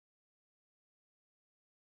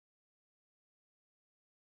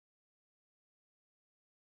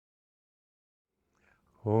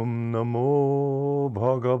Om Namo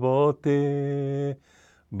Bhagavate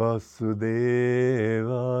Vasudevaya.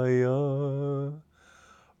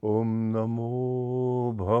 Om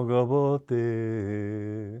Namo Bhagavate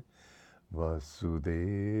Vasudevaya.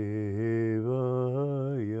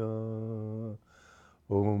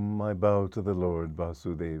 Om, I bow to the Lord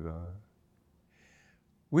Vasudeva.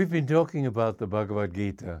 We've been talking about the Bhagavad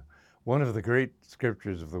Gita, one of the great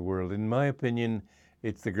scriptures of the world. In my opinion,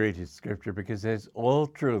 it's the greatest scripture because it has all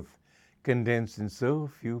truth condensed in so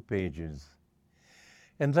few pages.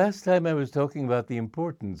 And last time I was talking about the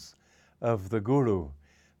importance of the Guru.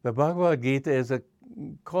 The Bhagavad Gita is a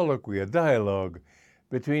colloquy, a dialogue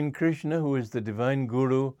between Krishna, who is the divine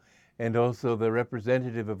Guru and also the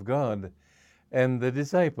representative of God, and the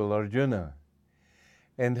disciple, Arjuna.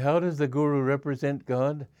 And how does the Guru represent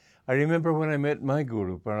God? I remember when I met my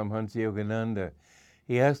Guru, Paramhansa Yogananda,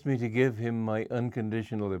 he asked me to give him my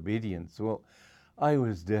unconditional obedience. Well, I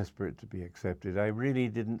was desperate to be accepted. I really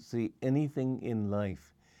didn't see anything in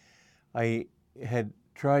life. I had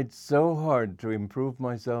tried so hard to improve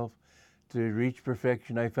myself, to reach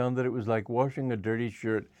perfection. I found that it was like washing a dirty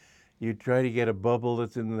shirt. You try to get a bubble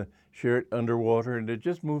that's in the shirt underwater and it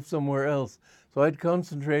just moves somewhere else. So I'd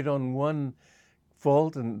concentrate on one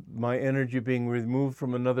fault, and my energy being removed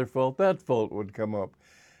from another fault, that fault would come up.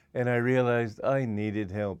 And I realized I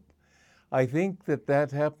needed help. I think that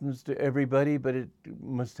that happens to everybody, but it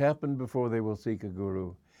must happen before they will seek a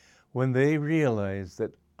guru. When they realize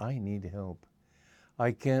that I need help,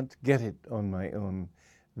 I can't get it on my own,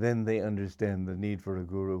 then they understand the need for a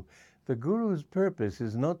guru. The guru's purpose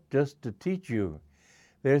is not just to teach you.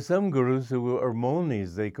 There are some gurus who are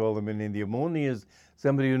monis, they call them in India. Moni is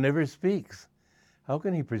somebody who never speaks. How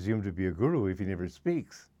can he presume to be a guru if he never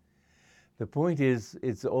speaks? The point is,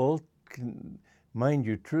 it's all, mind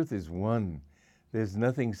you, truth is one. There's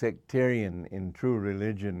nothing sectarian in true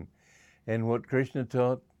religion. And what Krishna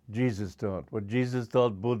taught, Jesus taught. What Jesus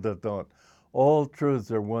taught, Buddha taught. All truths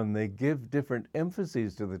are one. They give different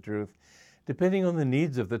emphases to the truth, depending on the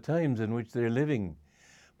needs of the times in which they're living.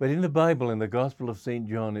 But in the Bible, in the Gospel of St.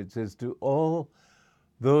 John, it says, to all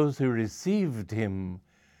those who received him,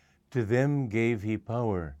 to them gave he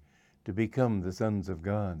power to become the sons of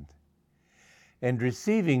God. And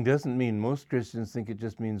receiving doesn't mean, most Christians think it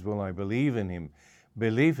just means, well, I believe in him.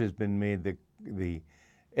 Belief has been made the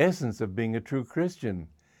essence of being a true Christian.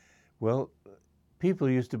 Well, people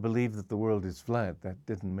used to believe that the world is flat. That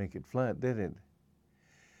didn't make it flat, did it?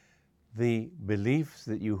 The beliefs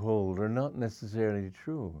that you hold are not necessarily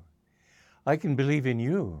true. I can believe in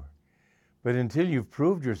you, but until you've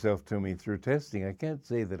proved yourself to me through testing, I can't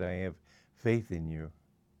say that I have faith in you.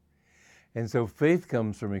 And so faith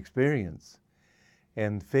comes from experience.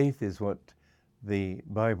 And faith is what the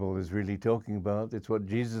Bible is really talking about. It's what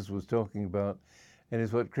Jesus was talking about. And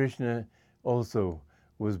it's what Krishna also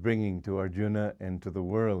was bringing to Arjuna and to the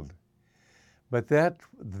world. But the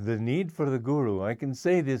need for the Guru, I can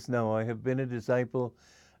say this now, I have been a disciple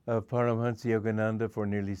of Paramhansa Yogananda for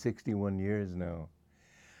nearly 61 years now.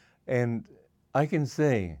 And I can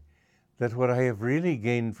say that what I have really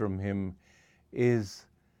gained from him is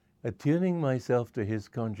attuning myself to his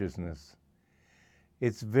consciousness.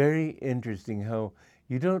 It's very interesting how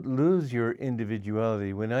you don't lose your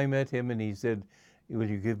individuality. When I met him and he said, will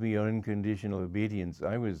you give me your unconditional obedience?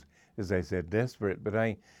 I was, as I said, desperate, but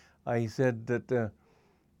I said that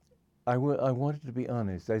I wanted to be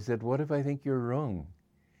honest. I said, what if I think you're wrong?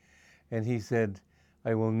 And he said,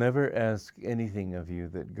 I will never ask anything of you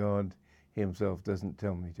that God himself doesn't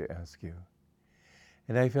tell me to ask you.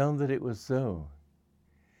 And I found that it was so.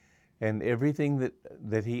 And everything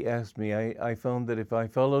that he asked me, I found that if I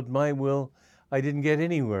followed my will, I didn't get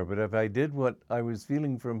anywhere. But if I did what I was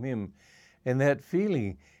feeling from him, and that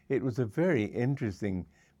feeling, it was a very interesting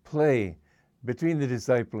play between the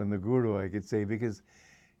disciple and the guru, I could say, because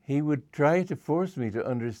he would try to force me to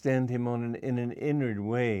understand him in an inward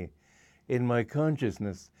way, in my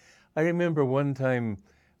consciousness. I remember one time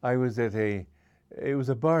I was at it was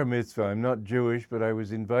a bar mitzvah. I'm not Jewish, but I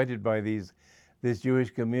was invited by this Jewish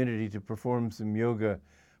community to perform some yoga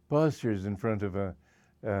postures in front of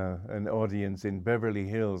an audience in Beverly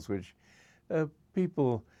Hills, which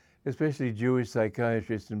people, especially Jewish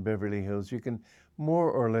psychiatrists in Beverly Hills, you can more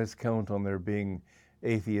or less count on their being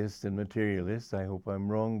atheists and materialists. I hope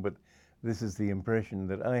I'm wrong, but this is the impression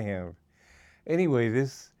that I have. Anyway,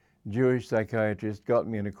 this Jewish psychiatrist got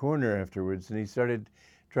me in a corner afterwards, and he started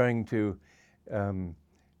trying to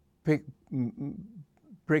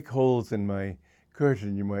prick holes in my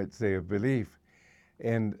curtain, you might say, of belief.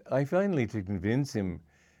 And I finally, to convince him,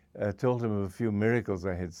 told him of a few miracles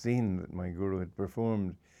I had seen that my guru had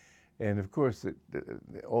performed. And of course,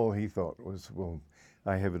 all he thought was, well,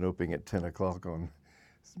 I have an opening at 10 o'clock on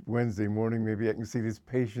Wednesday morning. Maybe I can see this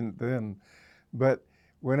patient then. But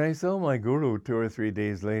when I saw my guru 2 or 3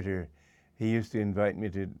 days later, he used to invite me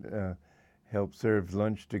to help serve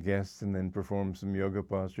lunch to guests and then perform some yoga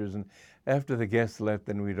postures. And after the guests left,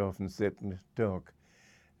 then we'd often sit and talk.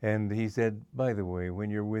 And he said, by the way, when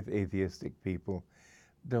you're with atheistic people,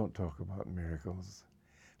 don't talk about miracles.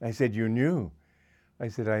 I said, you knew? He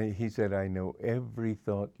said, I know every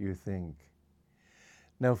thought you think.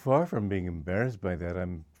 Now, far from being embarrassed by that,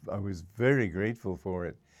 I was very grateful for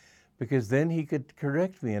it, because then he could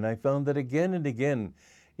correct me. And I found that again and again,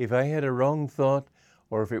 if I had a wrong thought,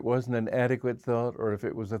 or if it wasn't an adequate thought, or if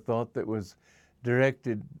it was a thought that was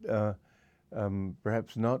directed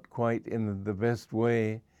perhaps not quite in the best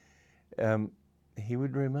way, he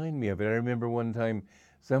would remind me of it. I remember one time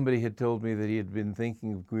somebody had told me that he had been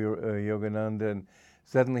thinking of Yogananda, and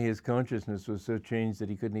suddenly his consciousness was so changed that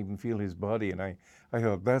he couldn't even feel his body. And I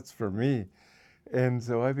thought, that's for me. And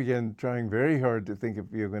so I began trying very hard to think of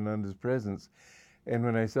Yogananda's presence. And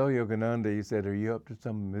when I saw Yogananda, he said, are you up to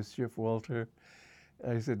some mischief, Walter?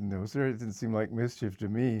 I said, no, sir, it didn't seem like mischief to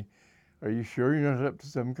me. Are you sure you're not up to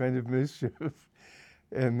some kind of mischief?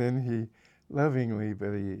 And then he lovingly,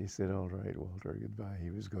 but he said, all right, Walter, goodbye.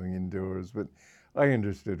 He was going indoors, but I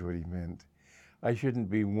understood what he meant. I shouldn't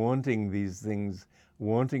be wanting these things,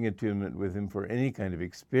 wanting attunement with him for any kind of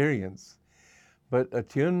experience. But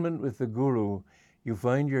attunement with the Guru, you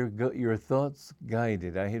find your thoughts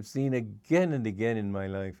guided. I have seen again and again in my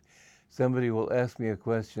life, somebody will ask me a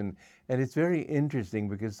question, and it's very interesting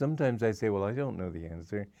because sometimes I say, well, I don't know the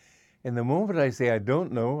answer. And the moment I say I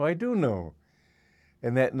don't know, I do know.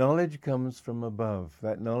 And that knowledge comes from above.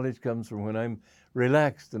 That knowledge comes from when I'm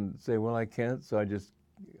relaxed and say, well, I can't, so I just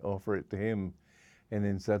offer it to him. And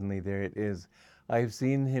then suddenly there it is. I've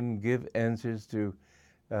seen him give answers to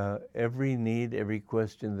every need, every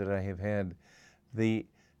question that I have had. The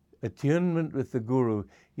attunement with the Guru,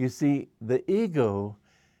 you see, the ego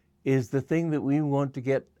is the thing that we want to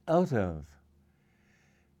get out of.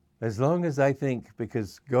 As long as I think,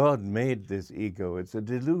 because God made this ego, it's a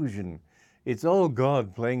delusion. It's all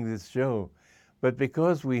God playing this show. But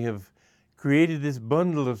because we have created this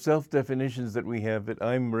bundle of self-definitions that we have, that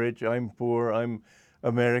I'm rich, I'm poor, I'm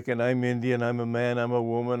American, I'm Indian, I'm a man, I'm a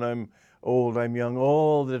woman, I'm old, I'm young,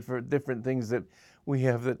 all the different things that we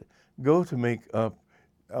have that go to make up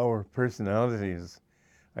our personalities.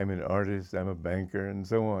 I'm an artist, I'm a banker, and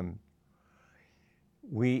so on.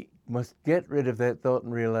 We must get rid of that thought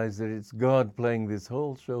and realize that it's God playing this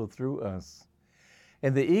whole show through us.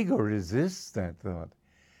 And the ego resists that thought.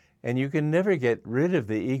 And you can never get rid of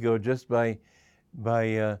the ego just by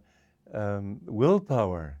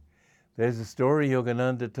willpower. There's a story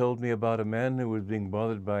Yogananda told me about a man who was being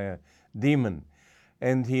bothered by a demon.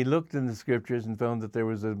 And he looked in the scriptures and found that there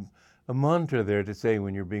was a mantra there to say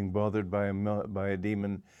when you're being bothered by a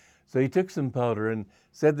demon. So he took some powder and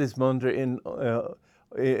said this mantra into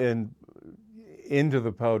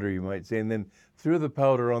the powder, you might say, and then threw the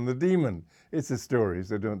powder on the demon. It's a story,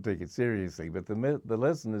 so don't take it seriously, but the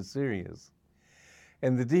lesson is serious.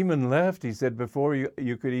 And the demon laughed. He said, before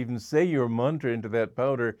you could even say your mantra into that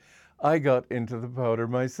powder, I got into the powder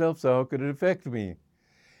myself, so how could it affect me?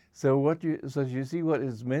 So you see what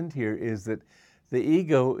is meant here is that the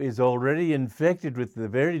ego is already infected with the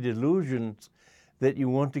very delusions that you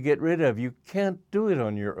want to get rid of. You can't do it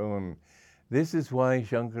on your own. This is why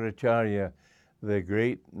Shankaracharya, the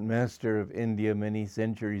great master of India many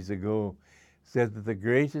centuries ago, said that the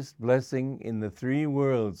greatest blessing in the three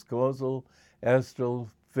worlds, causal, astral,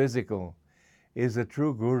 physical, is a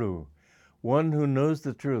true guru, one who knows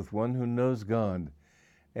the truth, one who knows God,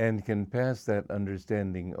 and can pass that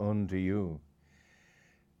understanding on to you.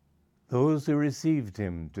 Those who received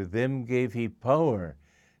him, to them gave he power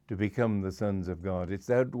to become the sons of God. It's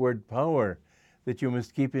that word power that you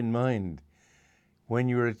must keep in mind. When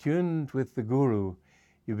you're attuned with the Guru,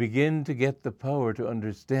 you begin to get the power to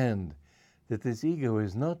understand that this ego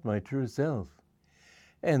is not my true self.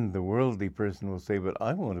 And the worldly person will say, but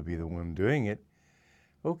I want to be the one doing it.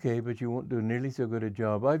 Okay, but you won't do nearly so good a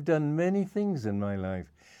job. I've done many things in my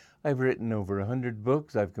life. I've written over 100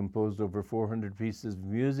 books. I've composed over 400 pieces of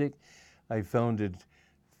music. I've founded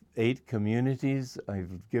 8 communities.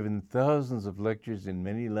 I've given thousands of lectures in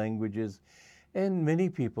many languages. And many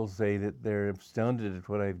people say that they're astounded at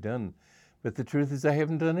what I've done. But the truth is I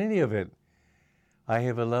haven't done any of it. I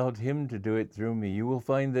have allowed him to do it through me. You will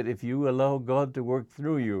find that if you allow God to work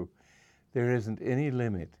through you, there isn't any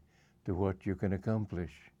limit to what you can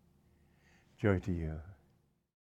accomplish. Joy to you.